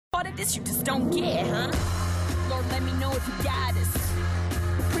part of this you just don't get, huh? Lord, let me know if you got us.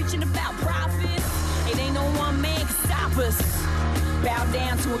 Preaching about profit, it ain't no one man can stop us. Bow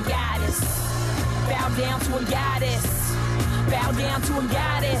down to a goddess. Bow down to a goddess. Bow down to a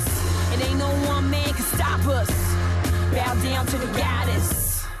goddess. It ain't no one man can stop us. Bow down to the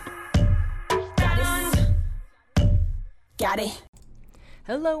goddess. Goddess. Got it.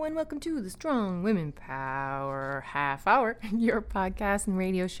 Hello and welcome to the Strong Women Power Half Hour, your podcast and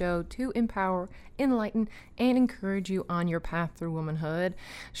radio show to empower, enlighten, and encourage you on your path through womanhood.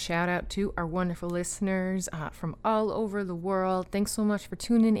 Shout out to our wonderful listeners from all over the world. Thanks so much for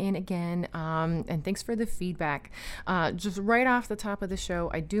tuning in again, and thanks for the feedback. Just right off the top of the show,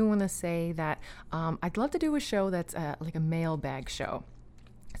 I do want to say that I'd love to do a show that's like a mailbag show.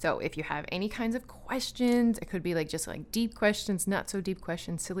 So if you have any kinds of questions, it could be just deep questions, not so deep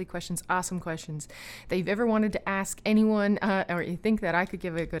questions, silly questions, awesome questions that you've ever wanted to ask anyone, or you think that I could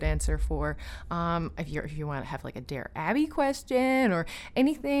give a good answer for. If you want to have a Dare Abby question or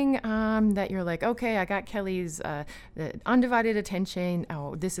anything that you're okay, I got Kelly's undivided attention.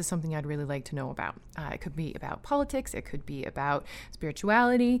 Oh, this is something I'd really like to know about. It could be about politics. It could be about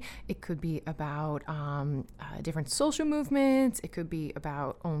spirituality. It could be about different social movements. It could be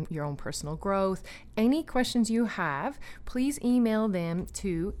about your own personal growth. Any questions you have, please email them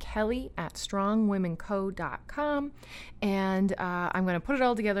to kelly@strongwomenco.com, and I'm going to put it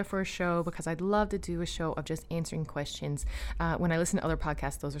all together for a show because I'd love to do a show of just answering questions. When I listen to other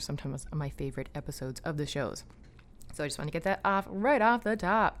podcasts, those are sometimes my favorite episodes of the shows. So I just want to get that right off the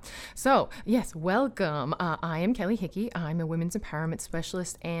top. So yes, welcome. I am Kelly Hickey. I'm a women's empowerment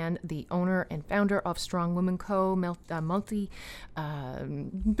specialist and the owner and founder of Strong Women Co.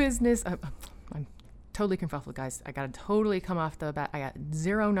 Multi-business. I'm totally confuzzled, guys. I got to totally come off the bat. I got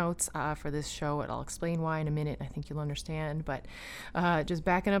zero notes for this show, and I'll explain why in a minute. I think you'll understand. But just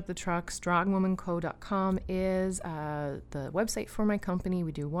backing up the truck, strongwomenco.com is the website for my company.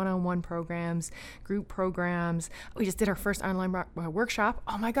 We do one-on-one programs, group programs. We just did our first online workshop.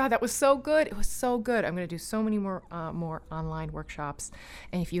 Oh my God, that was so good. It was so good. I'm going to do so many more online workshops.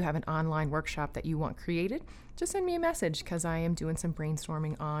 And if you have an online workshop that you want created, just send me a message because I am doing some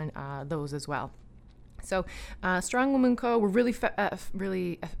brainstorming on those as well. So, Strong Women Co. We're really, oh my God,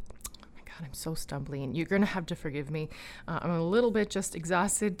 I'm so stumbly, and you're going to have to forgive me. I'm a little bit just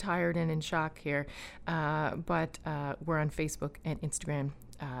exhausted, tired, and in shock here. But we're on Facebook and Instagram.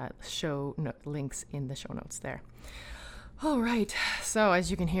 Links in the show notes there. All right. So,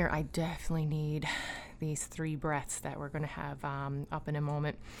 as you can hear, I definitely need these 3 breaths that we're going to have up in a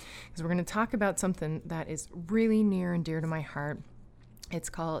moment, because we're going to talk about something that is really near and dear to my heart. It's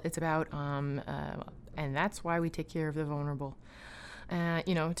about, and that's why we take care of the vulnerable.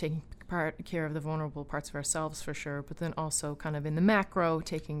 Taking care of the vulnerable parts of ourselves for sure, but then also kind of in the macro,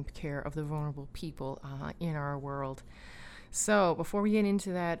 taking care of the vulnerable people in our world. So before we get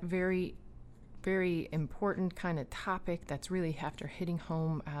into that very, very important kind of topic that's really after hitting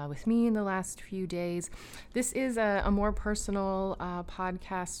home with me in the last few days, this is a more personal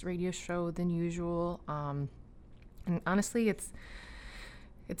podcast radio show than usual. And honestly, it's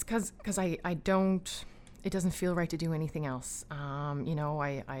because it doesn't feel right to do anything else.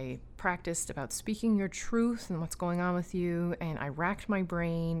 I practiced about speaking your truth and what's going on with you, and I racked my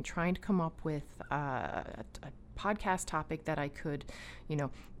brain trying to come up with a podcast topic that I could,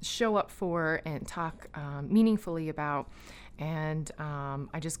 show up for and talk meaningfully about. And I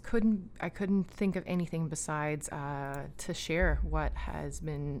couldn't think of anything besides to share what has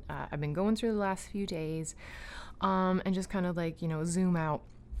been, I've been going through the last few days, and just kind of zoom out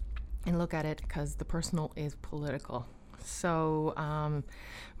and look at it, because the personal is political. So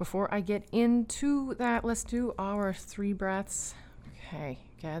before I get into that, let's do our 3 breaths. Okay,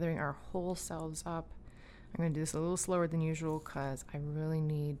 gathering our whole selves up. I'm going to do this a little slower than usual because I really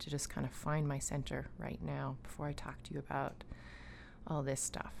need to just kind of find my center right now before I talk to you about all this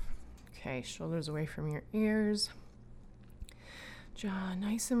stuff. Okay, shoulders away from your ears. Jaw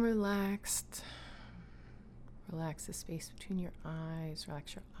nice and relaxed. Relax the space between your eyes.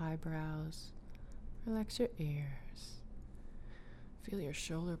 Relax your eyebrows. Relax your ears. Feel your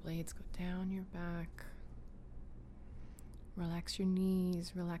shoulder blades go down your back. Relax your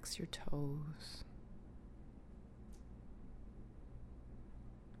knees. Relax your toes.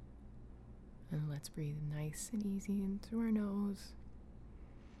 And let's breathe nice and easy in through our nose.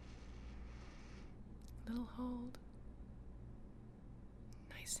 Little hold.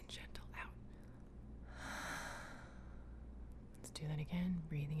 Nice and gentle out. Let's do that again.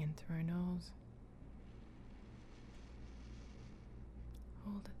 Breathing in through our nose.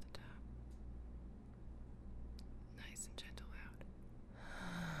 Hold at the top. Nice and gentle out.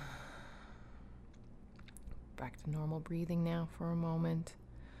 back to normal breathing now for a moment.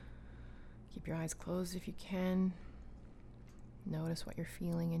 Keep your eyes closed if you can. Notice what you're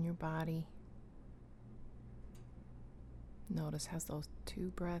feeling in your body. Notice how those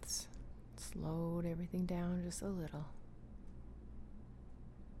 2 breaths slowed everything down just a little.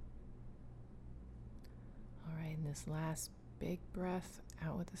 All right, and this last big breath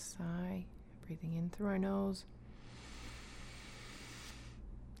out with a sigh, breathing in through our nose.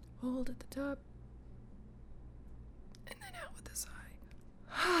 Hold at the top, and then out with a sigh.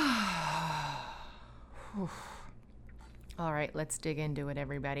 All right, let's dig into it,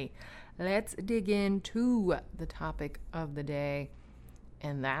 everybody. Let's dig into the topic of the day,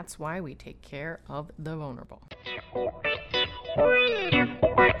 and that's why we take care of the vulnerable.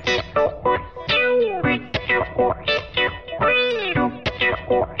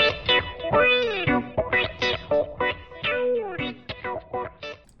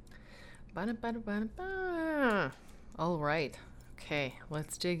 All right. Okay,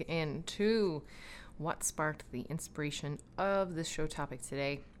 let's dig into what sparked the inspiration of this show topic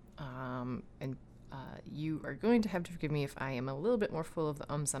today. You are going to have to forgive me if I am a little bit more full of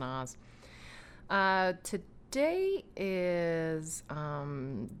the ums and ahs. Today is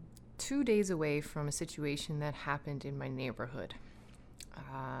 2 days away from a situation that happened in my neighborhood,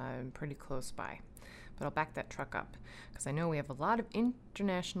 pretty close by. But I'll back that truck up because I know we have a lot of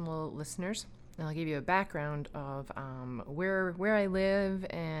international listeners, and I'll give you a background of where I live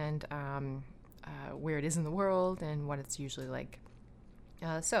and where it is in the world and what it's usually like.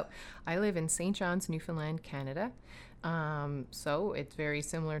 So I live in St. John's, Newfoundland, Canada. So it's very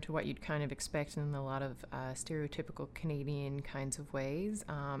similar to what you'd kind of expect in a lot of stereotypical Canadian kinds of ways.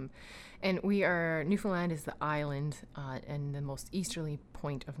 And Newfoundland is the island and the most easterly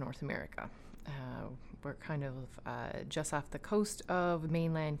point of North America. We're kind of just off the coast of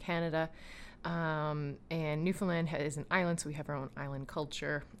mainland Canada. And Newfoundland is an island, so we have our own island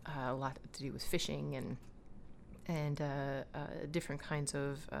culture, a lot to do with fishing and different kinds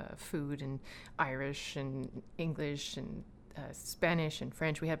of food, and Irish and English and Spanish and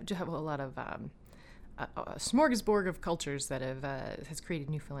French. We have a lot of a smorgasbord of cultures that has created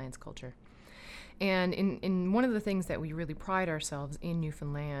Newfoundland's culture. And in one of the things that we really pride ourselves in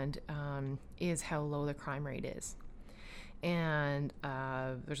Newfoundland is how low the crime rate is. And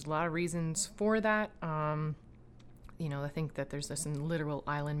there's a lot of reasons for that. I think that there's this literal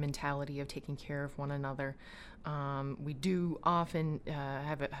island mentality of taking care of one another. We do often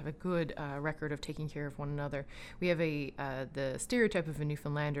have a good record of taking care of one another. We have the stereotype of a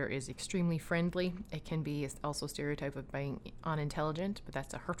Newfoundlander is extremely friendly. It can be also a stereotype of being unintelligent, but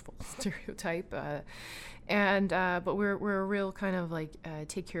that's a hurtful stereotype. But we're a real kind of like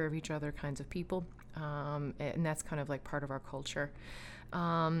take care of each other kinds of people, and that's kind of like part of our culture.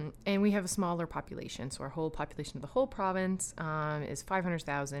 And we have a smaller population, so our whole population of the whole province is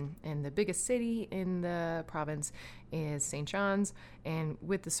 500,000, and the biggest city in the province is St. John's, and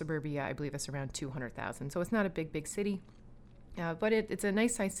with the suburbia, I believe it's around 200,000. So it's not a big city, but it's a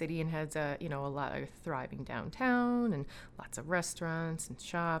nice-sized city and has a lot of thriving downtown and lots of restaurants and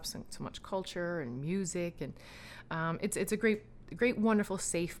shops and so much culture and music, and it's a great, wonderful,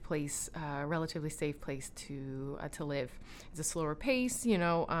 safe place, relatively safe place to live. It's a slower pace, we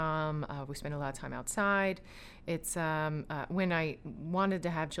spend a lot of time outside. It's when I wanted to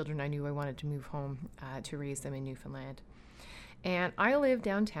have children, I knew I wanted to move home to raise them in Newfoundland. And I live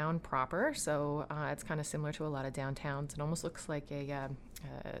downtown proper, so it's kind of similar to a lot of downtowns. It almost looks like a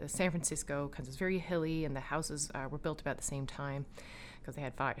San Francisco, because it's very hilly, and the houses were built about the same time because they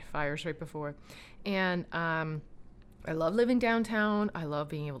had fires right before. And I love living downtown. I love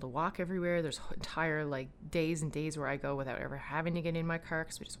being able to walk everywhere. There's entire days and days where I go without ever having to get in my car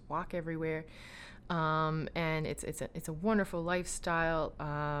because we just walk everywhere. And it's a wonderful lifestyle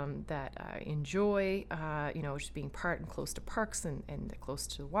that I enjoy. Just being part and close to parks and close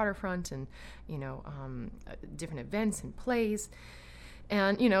to the waterfront and different events and plays.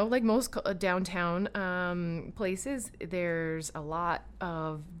 And, like most downtown places, there's a lot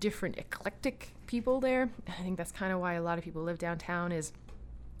of different eclectic people there. I think that's kind of why a lot of people live downtown is,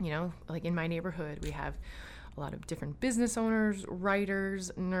 like in my neighborhood, we have a lot of different business owners,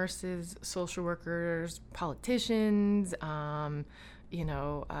 writers, nurses, social workers, politicians,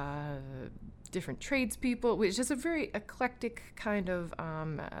 different tradespeople. It's just a very eclectic kind of,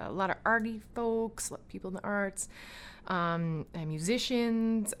 a lot of arty folks, people in the arts, and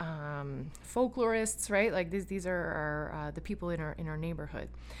musicians, folklorists, right? Like these are the people in our neighborhood,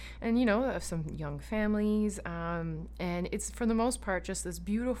 and some young families, and it's for the most part just this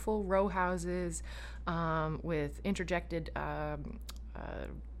beautiful row houses with interjected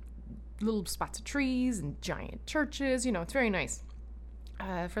little spots of trees and giant churches. It's very nice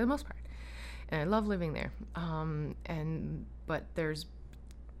for the most part. And I love living there. But there's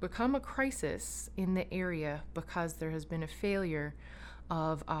become a crisis in the area because there has been a failure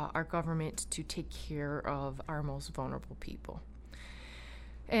of our government to take care of our most vulnerable people.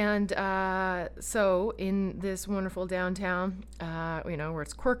 And so in this wonderful downtown, where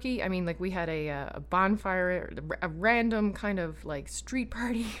it's quirky, we had a bonfire, a random kind of like street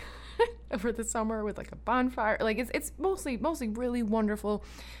party over the summer with like a bonfire. Like it's mostly really wonderful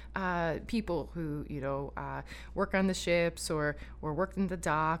people who work on the ships or work in the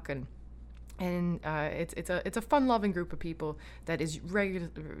dock, and it's a fun-loving group of people that is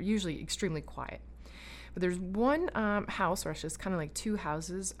usually extremely quiet. But there's one house, or it's kind of like two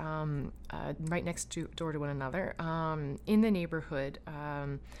houses right next door to one another in the neighborhood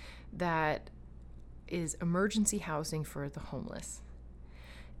that is emergency housing for the homeless.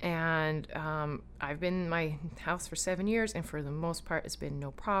 And I've been in my house for 7 years, and for the most part, it's been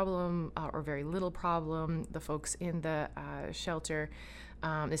no problem or very little problem. The folks in the shelter,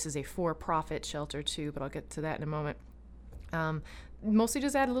 this is a for-profit shelter too, but I'll get to that in a moment. Mostly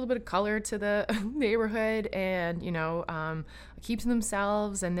just add a little bit of color to the neighborhood, and keep to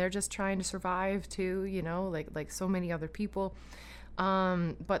themselves, and they're just trying to survive too, like so many other people.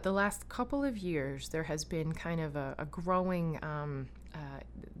 But the last couple of years, there has been kind of a growing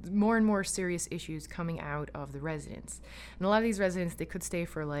more and more serious issues coming out of the residents. And a lot of these residents, they could stay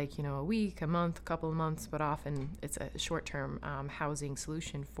for a week, a month, a couple of months, but often it's a short-term housing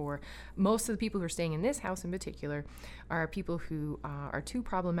solution for most of the people who are staying in this house in particular are people who are too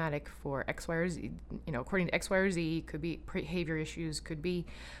problematic for X, Y, or Z. According to X, Y, or Z, could be behavior issues, could be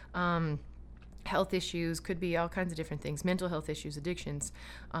health issues, could be all kinds of different things, mental health issues, addictions,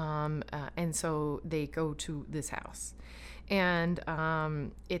 and so they go to this house. And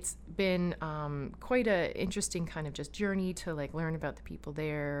it's been quite a interesting kind of just journey to learn about the people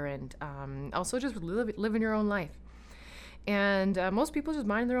there, and also just living your own life. And most people just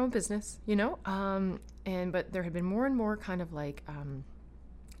mind their own business, but there have been more and more kind of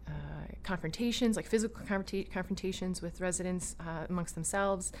confrontations, physical confrontations with residents amongst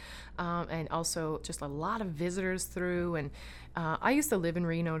themselves, and also just a lot of visitors through. And I used to live in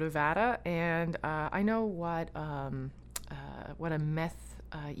Reno, Nevada, and I know what a meth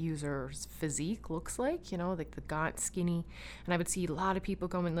user's physique looks like, the gaunt, skinny. And I would see a lot of people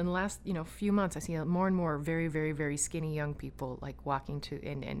going. In the last, few months, I see more and more very, very, very skinny young people walking to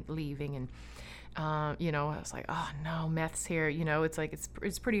and leaving. And I was like, oh no, meth's here.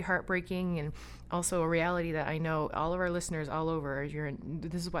 It's pretty heartbreaking, and also a reality that I know all of our listeners all over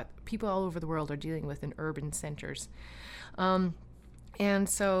this is what people all over the world are dealing with in urban centers. And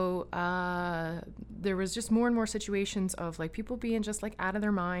so there was just more and more situations of people being just out of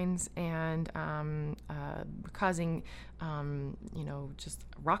their minds and causing just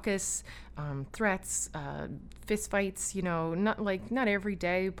ruckus, threats, fist fights, not every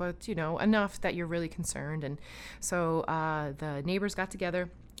day, but enough that you're really concerned. And so the neighbors got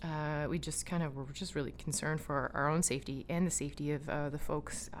together. We just were just really concerned for our own safety and the safety of the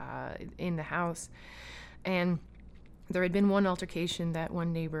folks in the house. And there had been one altercation that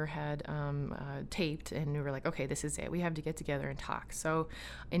one neighbor had taped, and we were like, okay, this is it. We have to get together and talk. So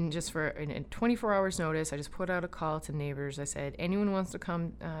in 24 hours notice, I just put out a call to neighbors. I said, anyone wants to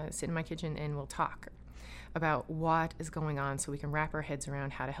come sit in my kitchen and we'll talk about what is going on so we can wrap our heads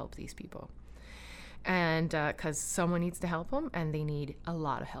around how to help these people. And because someone needs to help them, and they need a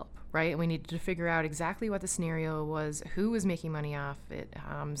lot of help, right? And we needed to figure out exactly what the scenario was, who was making money off it.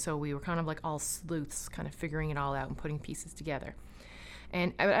 So we were kind of all sleuths, kind of figuring it all out and putting pieces together.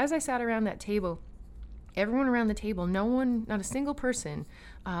 And as I sat around that table, everyone around the table, not a single person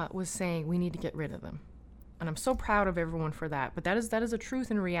was saying, we need to get rid of them. And I'm so proud of everyone for that. But that is a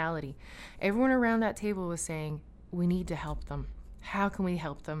truth and reality. Everyone around that table was saying, we need to help them. How can we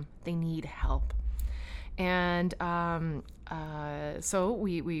help them? They need help. And so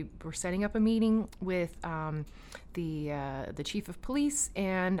we were setting up a meeting with the chief of police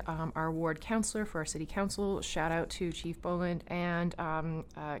and our ward counselor for our city council. Shout out to Chief Boland and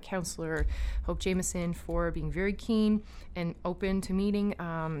Councillor Hope Jameson for being very keen and open to meeting.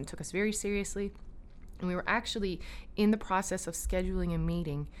 Took us very seriously. And we were actually in the process of scheduling a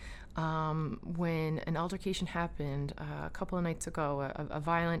meeting when an altercation happened a couple of nights ago, a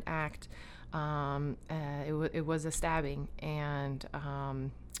violent act. It was a stabbing, and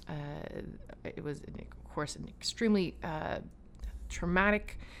it was, of course, an extremely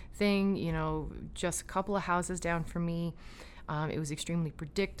traumatic thing. Just a couple of houses down from me. It was extremely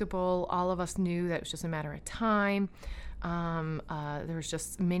predictable. All of us knew that it was just a matter of time. There was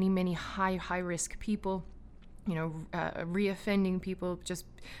just many high risk people, reoffending people,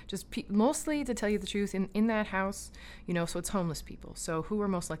 mostly, to tell you the truth, in that house, so it's homeless people. So who are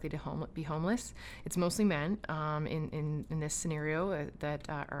most likely to be homeless? It's mostly men in this scenario that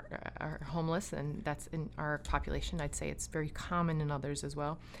are homeless, and that's in our population. I'd say it's very common in others as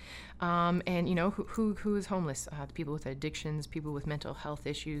well. And who is homeless? People with addictions, people with mental health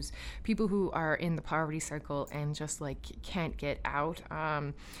issues, people who are in the poverty cycle and just can't get out.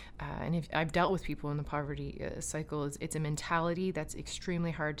 And if I've dealt with people in the poverty cycle, it's a mentality that's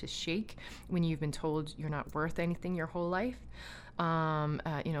extremely hard to shake when you've been told you're not worth anything your whole life.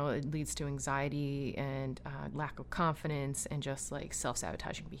 It leads to anxiety and lack of confidence and just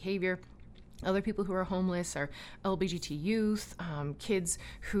self-sabotaging behavior. Other people who are homeless are LGBT youth, kids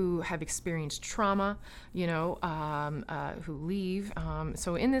who have experienced trauma, who leave.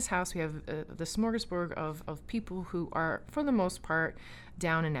 So in this house, we have the smorgasbord of people who are, for the most part,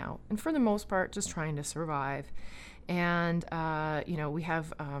 down and out, and for the most part, just trying to survive. And, we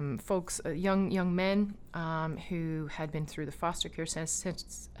have folks, young men who had been through the foster care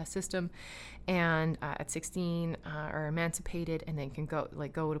system and at 16 are emancipated and then can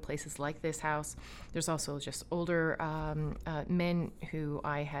go to places like this house. There's also just older men who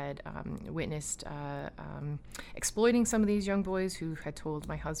I had witnessed exploiting some of these young boys, who had told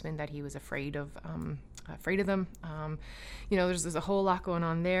my husband that he was afraid of them. There's a whole lot going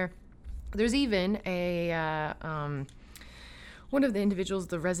on there. There's even one of the individuals,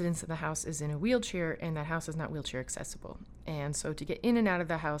 the residents of the house, is in a wheelchair, and that house is not wheelchair accessible. And so to get in and out of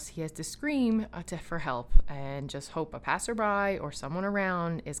the house, he has to scream for help and just hope a passerby or someone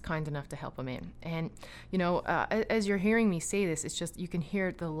around is kind enough to help him in. And, as you're hearing me say this, it's just, you can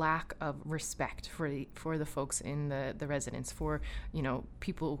hear the lack of respect for the folks in the residence, for,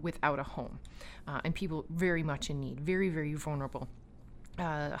 people without a home, and people very much in need, very, very vulnerable.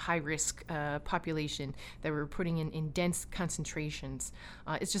 High-risk population that we're putting in dense concentrations.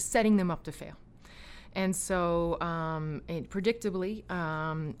 It's just setting them up to fail. And so, predictably,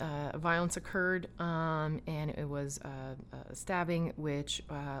 violence occurred, and it was a stabbing, which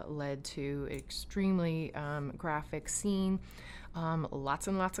led to an extremely graphic scene. Lots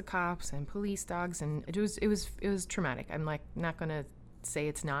and lots of cops and police dogs, and it was traumatic. I'm not going to say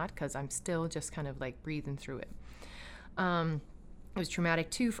it's not, because I'm still just kind of breathing through it. It was traumatic,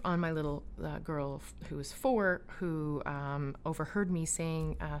 too, on my little girl who was 4, who overheard me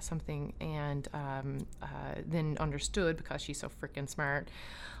saying something and then understood, because she's so freaking smart.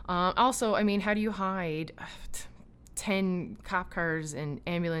 Also, how do you hide 10 cop cars and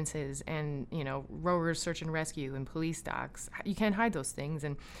ambulances and, rowers search and rescue and police dogs? You can't hide those things.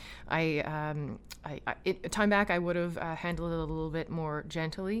 And time back, I would have handled it a little bit more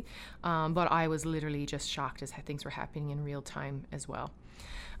gently, but I was literally just shocked as things were happening in real time as well.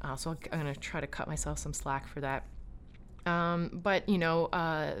 So I'm going to try to cut myself some slack for that. But,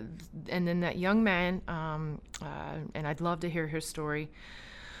 and then that young man, and I'd love to hear his story.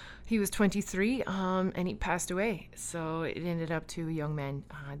 He was 23, and he passed away. So it ended up 2 young men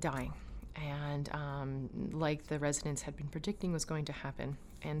dying. And like the residents had been predicting was going to happen.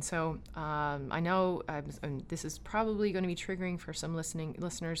 And so I know this is probably going to be triggering for some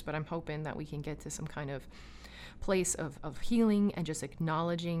listeners, but I'm hoping that we can get to some kind of place of healing and just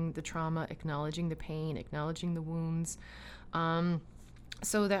acknowledging the trauma, acknowledging the pain, acknowledging the wounds,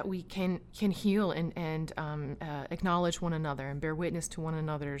 so that we can heal and acknowledge one another and bear witness to one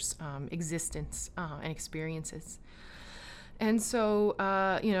another's existence and experiences. And so,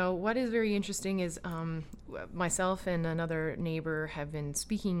 what is very interesting is myself and another neighbor have been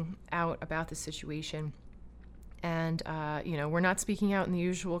speaking out about the situation. And, we're not speaking out in the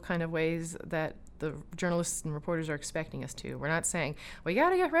usual kind of ways that the journalists and reporters are expecting us to. We're not saying, we got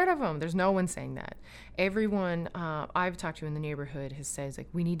to get rid of them. There's no one saying that. Everyone I've talked to in the neighborhood has said,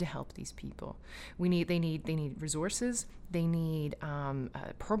 we need to help these people. They need resources. They need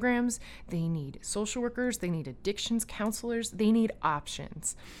programs. They need social workers. They need addictions counselors. They need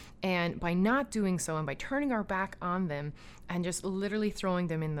options. And by not doing so, and by turning our back on them, and just literally throwing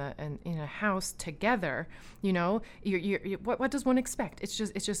them in a house together, what does one expect? It's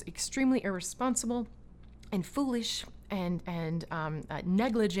just extremely irresponsible and foolish and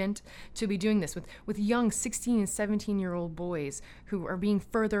negligent to be doing this with young 16 and 17-year-old boys who are being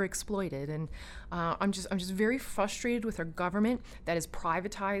further exploited. And I'm just very frustrated with our government that has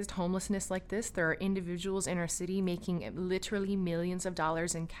privatized homelessness like this. There are individuals in our city making literally millions of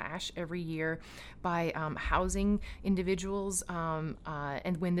dollars in cash every year by housing individuals,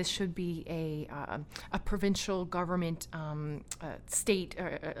 and when this should be a provincial government, state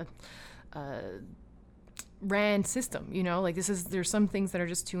ran system, like there's some things that are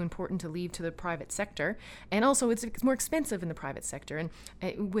just too important to leave to the private sector. And also it's more expensive in the private sector.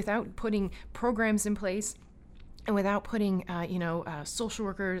 And without putting programs in place, and without putting, social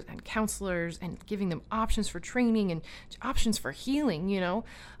workers and counselors and giving them options for training and options for healing,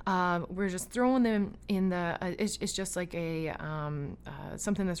 we're just throwing them in the, it's just like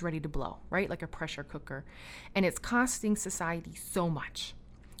something that's ready to blow, right? Like a pressure cooker. And it's costing society so much.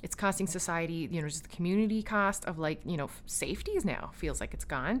 It's costing society, just the community cost of safeties now feels like it's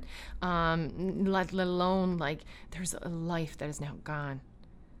gone. Let alone there's a life that is now gone,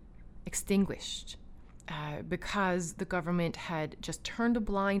 extinguished. Because the government had just turned a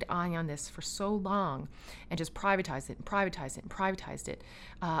blind eye on this for so long and just privatized it.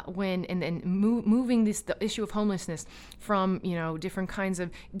 Moving the issue of homelessness from, different kinds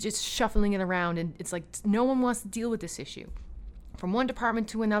of just shuffling it around. And it's like no one wants to deal with this issue. From one department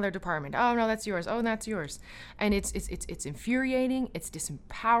to another department. Oh, no, that's yours. Oh, that's yours. And it's infuriating. It's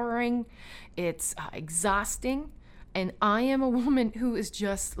disempowering. It's exhausting. And I am a woman who is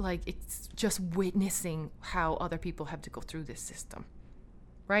just it's just witnessing how other people have to go through this system,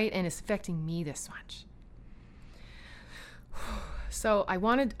 right? And it's affecting me this much. So I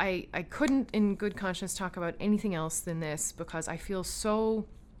couldn't in good conscience talk about anything else than this because I feel so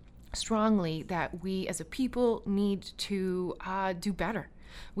strongly that we as a people need to do better.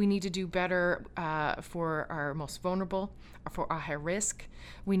 We need to do better for our most vulnerable, for our high risk.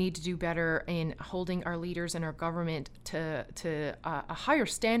 We need to do better in holding our leaders and our government to a higher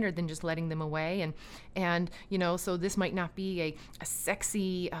standard than just letting them away. And so this might not be a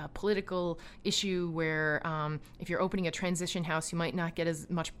sexy political issue where if you're opening a transition house, you might not get as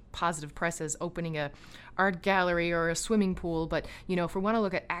much positive press as opening a art gallery or a swimming pool. But, if we want to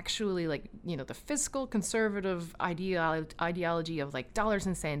look at actually the fiscal conservative ideology of dollars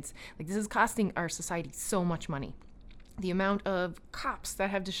and cents, this is costing our society so much money. The amount of cops that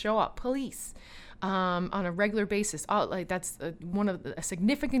have to show up, police, on a regular basis, that's a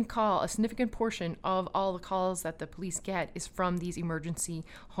significant portion of all the calls that the police get is from these emergency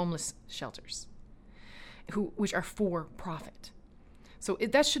homeless shelters, which are for profit. So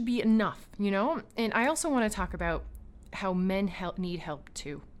that should be enough, And I also want to talk about how men need help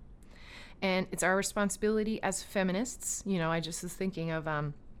too. And it's our responsibility as feminists. I just was thinking of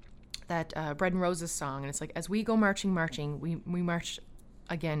that Bread and Roses song, and it's like, as we go marching, we march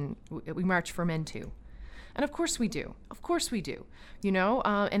again. We march for men too. And of course we do.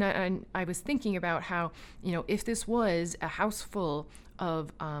 And I was thinking about how, if this was a house full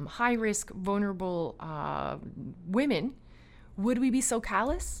of high-risk, vulnerable women, would we be so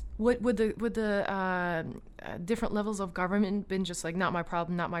callous? Would the different levels of government been just not my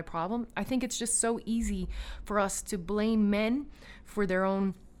problem? I think it's just so easy for us to blame men for their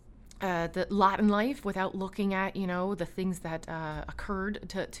own the lot in life without looking at the things that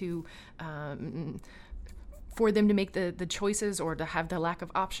occurred to for them to make the choices or to have the lack of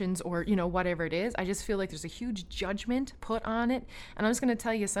options or whatever it is. I just feel like there's a huge judgment put on it. And I'm just going to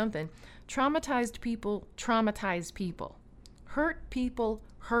tell you something. Traumatized people traumatize people. Hurt people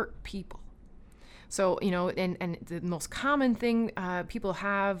hurt people. So, and the most common thing people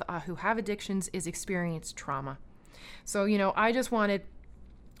have who have addictions is experienced trauma. So, I just wanted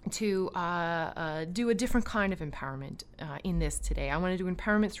to do a different kind of empowerment in this today. I want to do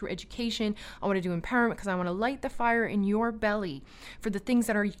empowerment through education. I want to do empowerment because I want to light the fire in your belly for the things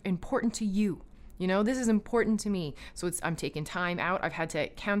that are important to you. This is important to me. So I'm taking time out. I've had to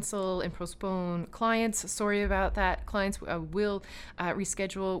cancel and postpone clients. Sorry about that. Clients will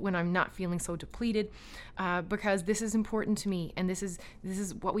reschedule when I'm not feeling so depleted because this is important to me. And this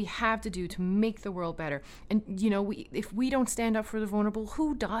is what we have to do to make the world better. And, if we don't stand up for the vulnerable,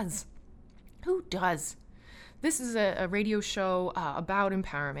 who does? Who does? This is a radio show about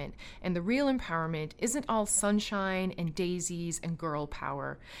empowerment, and the real empowerment isn't all sunshine and daisies and girl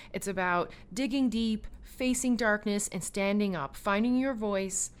power. It's about digging deep, facing darkness, and standing up, finding your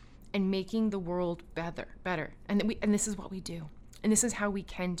voice, and making the world better. And this is what we do, and this is how we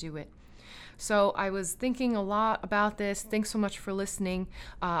can do it. So I was thinking a lot about this. Thanks so much for listening.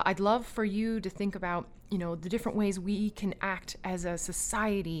 I'd love for you to think about the different ways we can act as a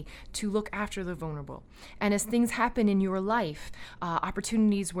society to look after the vulnerable. And as things happen in your life,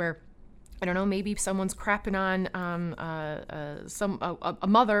 opportunities where, I don't know, maybe someone's crapping on a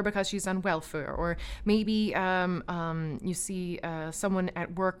mother because she's on welfare, or maybe you see someone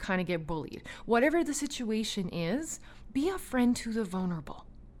at work kind of get bullied. Whatever the situation is, be a friend to the vulnerable.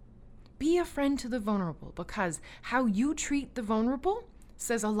 Be a friend to the vulnerable, because how you treat the vulnerable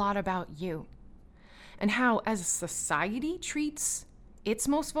says a lot about you. And how, as a society treats its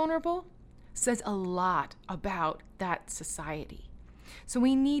most vulnerable, says a lot about that society. So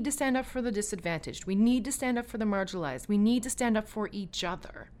we need to stand up for the disadvantaged. We need to stand up for the marginalized. We need to stand up for each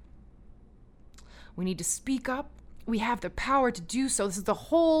other. We need to speak up. We have the power to do so. This is the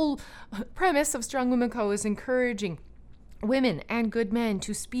whole premise of Strong Women Co. is encouraging women and good men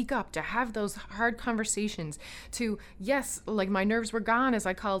to speak up, to have those hard conversations, to, yes, like my nerves were gone as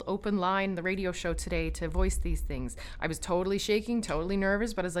I called Open Line, the radio show today, to voice these things. I was totally shaking, totally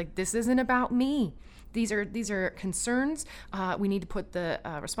nervous, but I was like, this isn't about me. These are concerns. We need to put the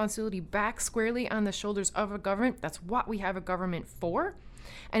responsibility back squarely on the shoulders of a government. That's what we have a government for.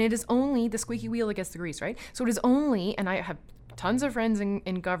 And it is only the squeaky wheel that gets the grease, right? So it is only, and I have tons of friends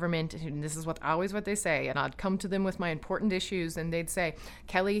in government, and this is always what they say, and I'd come to them with my important issues, and they'd say,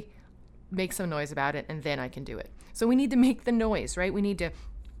 Kelly, make some noise about it, and then I can do it. So we need to make the noise, right? We need to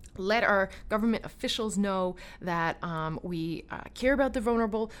let our government officials know that we care about the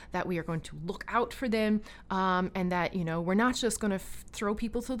vulnerable, that we are going to look out for them, and that, we're not just going to throw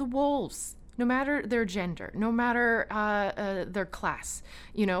people to the wolves, no matter their gender, no matter their class,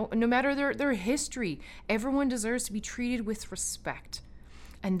 no matter their history. Everyone deserves to be treated with respect.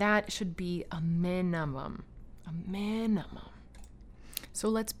 And that should be a minimum. So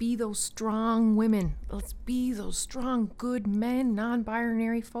let's be those strong women. Let's be those strong, good men,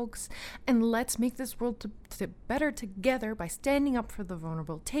 non-binary folks. And let's make this world to better together by standing up for the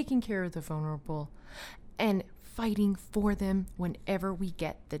vulnerable, taking care of the vulnerable, and fighting for them whenever we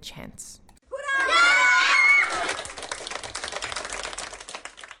get the chance.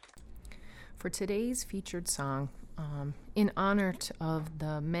 For today's featured song, in honor of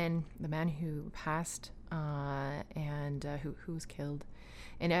the man who passed and who was killed,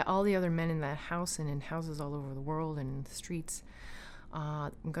 and all the other men in that house and in houses all over the world and in the streets,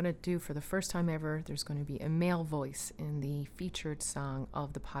 I'm going to do, for the first time ever, there's going to be a male voice in the featured song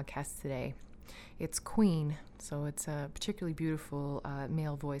of the podcast today. It's Queen, so it's a particularly beautiful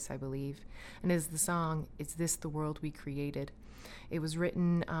male voice, I believe. And as the song, Is This the World We Created? It was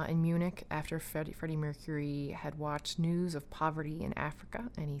written in Munich after Freddie Mercury had watched news of poverty in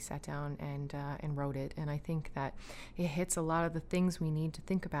Africa, and he sat down and wrote it. And I think that it hits a lot of the things we need to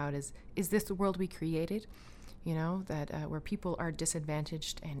think about. Is this the world we created? That where people are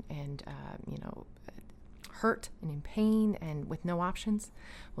disadvantaged and hurt and in pain and with no options.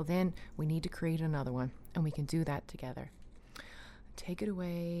 Well, then we need to create another one, and we can do that together. Take it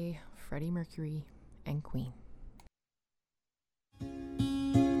away, Freddie Mercury and Queen.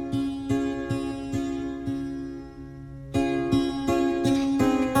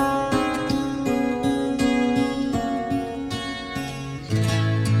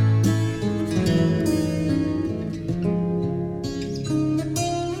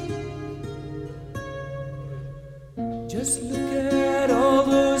 Just look at all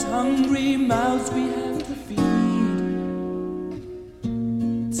those hungry mouths we have to feed.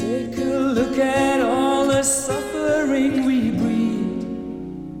 Take a look at all the suffering we breed.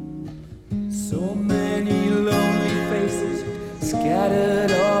 So many lonely faces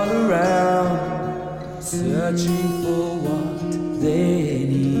scattered all around, searching for what they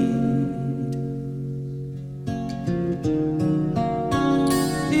need.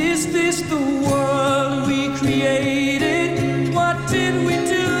 Is this the world we created? What did we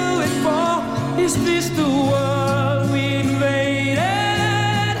do it for? Is this the world we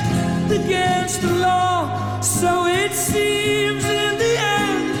invaded against the law? So it seems in the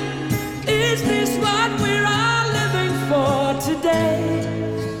end. Is this what we're all living for today?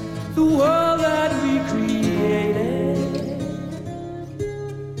 The world that we created.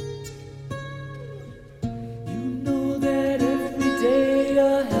 You know that every day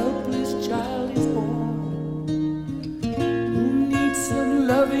a helpless child is born, who needs some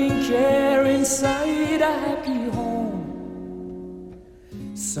loving care inside a happy home.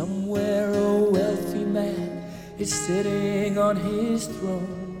 Somewhere a wealthy man is sitting on his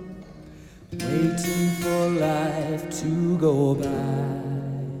throne, waiting for life to go by.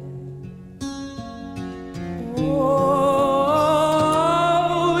 Oh,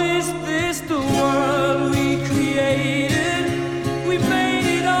 is this the world we created? We made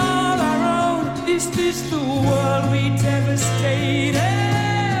it all our own. Is this the world we devastated?